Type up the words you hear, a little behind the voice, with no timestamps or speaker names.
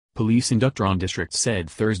Police in Duc Trong District said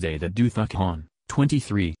Thursday that Do Thuc Han,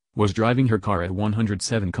 23, was driving her car at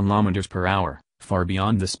 107 km per hour, far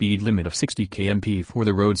beyond the speed limit of 60 km for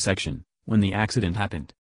the road section, when the accident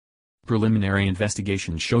happened. Preliminary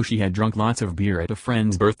investigations show she had drunk lots of beer at a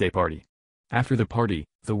friend's birthday party. After the party,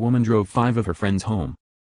 the woman drove 5 of her friends home.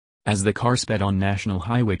 As the car sped on National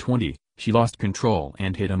Highway 20, she lost control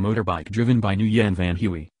and hit a motorbike driven by Nguyen Van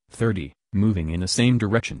Huy, 30, moving in the same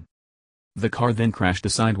direction. The car then crashed a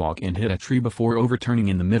sidewalk and hit a tree before overturning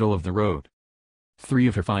in the middle of the road. 3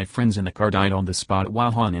 of her 5 friends in the car died on the spot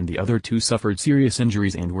while Han and the other 2 suffered serious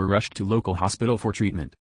injuries and were rushed to local hospital for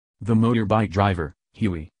treatment. The motorbike driver,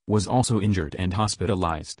 Huy, was also injured and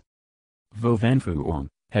hospitalized. Nguyen Van Huy,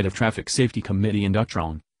 head of Traffic Safety Committee in Duc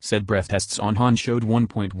Trong, said breath tests on Han showed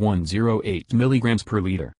 1.108 milligrams per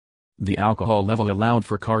liter. The alcohol level allowed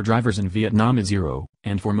for car drivers in Vietnam is 0,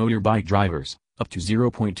 and for motorbike drivers, up to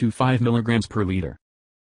 0.25 milligrams per liter.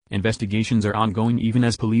 Investigations are ongoing even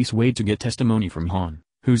as police wait to get testimony from Han,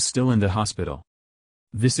 who's still in the hospital.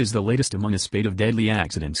 This is the latest among a spate of deadly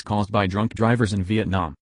accidents caused by drunk drivers in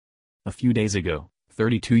Vietnam. A few days ago,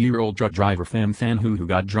 32-year-old truck driver Nguyen Van Huy, who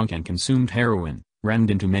got drunk and consumed heroin, rammed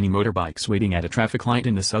into many motorbikes waiting at a traffic light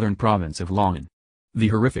in the southern province of Long. The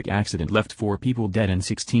horrific accident left 4 people dead and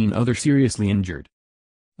 16 others seriously injured.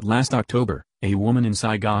 Last October, a woman in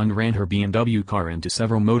Saigon ran her BMW car into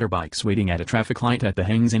several motorbikes waiting at a traffic light at the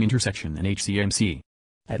Hang Sen intersection and HCMC.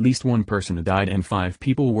 At least 1 person died and 5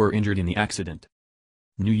 people were injured in the accident.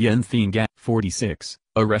 Nguyen Van Huy, 46,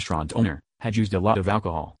 a restaurant owner, had used a lot of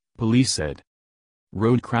alcohol, police said.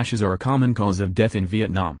 Road crashes are a common cause of death in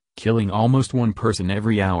Vietnam, killing almost 1 person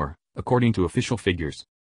every hour, according to official figures.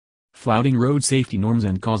 Flouting road safety norms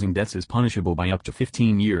and causing deaths is punishable by up to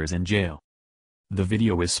 15 years in jail. The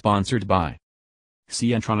video is sponsored by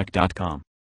Ciantronic.com.